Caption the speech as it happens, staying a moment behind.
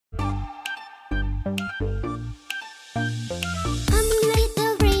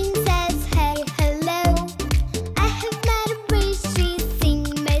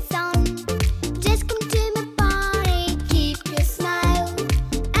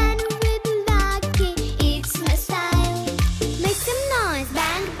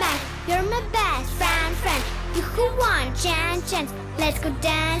dance. Let's go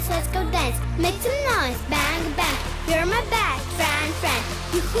dance, let's go dance. Make some noise, bang, bang. You're my best friend, friend.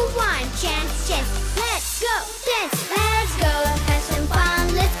 You who want chance, chance. Let's go dance, let's go have some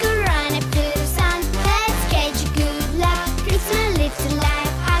fun. Let's go run up to the sun. Let's catch good luck. It's my little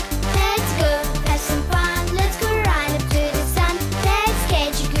life hack. Let's go have some fun. Let's go run up to the sun. Let's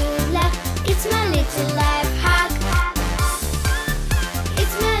catch good luck. It's my little life hack.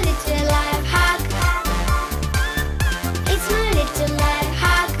 It's my little life hack. It's my little life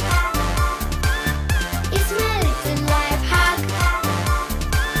hack. It's my little life hack.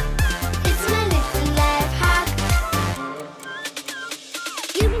 It's my little life hack.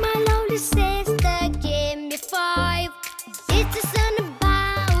 You my lonely sister, give me five. It's a song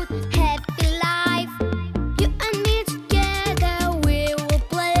about happy life. You and me together we will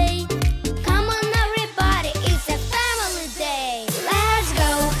play. Come on everybody, it's a family day. Let's go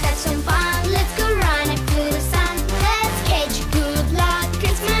have some fun. Let's go run up to the sun. Let's catch good luck.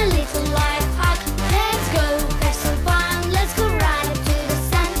 It's my little life hack. Let's go have some fun. Let's go run up to the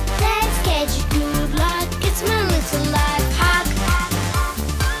sun. Let's catch good luck. It's my little life hack.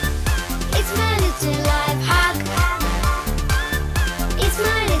 It's my little life hack. It's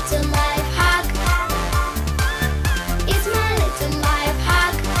my little life hack. It's my little life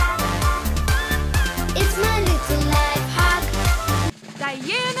hack. It's my little life hack.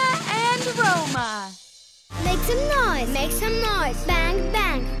 Diana and Roma. Make some noise, bang,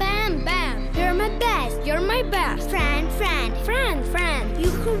 bang, bam, bam. You're my best friend, friend, friend, friend. You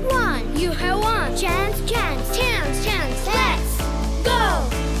who won, you have won. Chance, chance, chance, chance. Let's go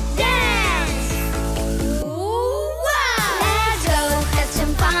dance. Wow! Let's go have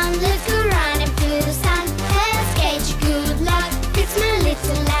some fun. Let's go run up to the sun. Let's catch good luck. It's my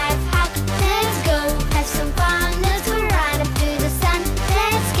little life hack. Let's go have some fun. Let's go run up to the sun.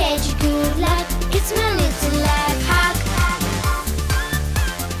 Let's catch good luck. It's my little life hack.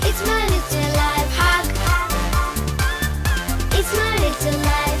 It's my little life hack. It's my little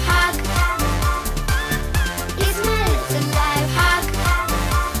life hack. It's my little life hack.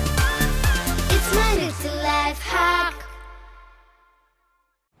 It's my little life hack.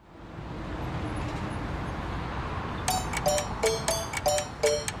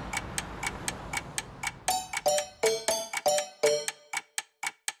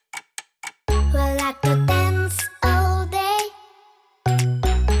 We like to dance all day.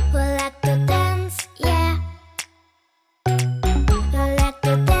 We like to dance, yeah. We like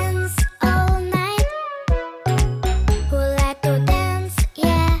to dance all night. We like to dance,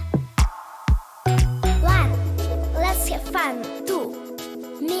 yeah. One, let's have fun. Two,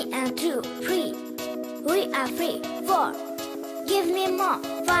 me and you. Three, we are free. Four, give me more.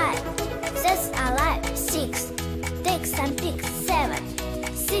 Five, that's our life. Six, take some pics. Seven,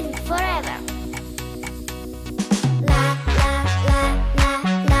 sing forever. La la la la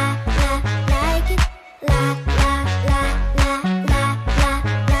la la, like it. La la la la la la,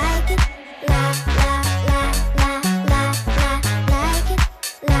 like it. La la la la la la, like it.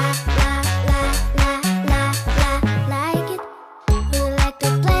 La la la la la la, like it. We like to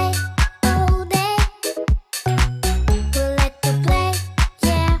play all day. We like to play,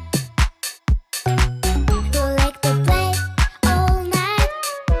 yeah. We like to play all night.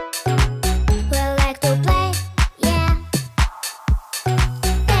 We like to play, yeah.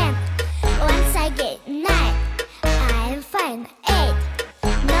 10, once I get 9, I am fine. 8,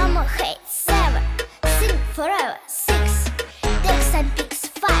 no more hate. 7, sing forever. 6, take some pics.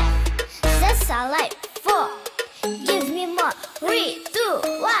 5, that's our life. 4, give me more. 3, 2,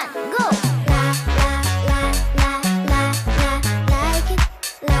 1, go. La la la la la la, like it.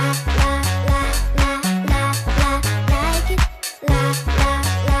 La la la la la la, like it. La la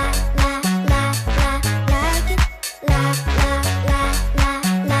la la la la, like it. La la la la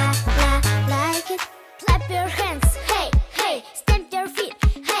la la, like it. Clap your hands, hey, hey. Stamp your feet,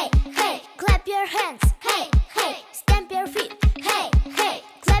 hey, hey. Clap your hands,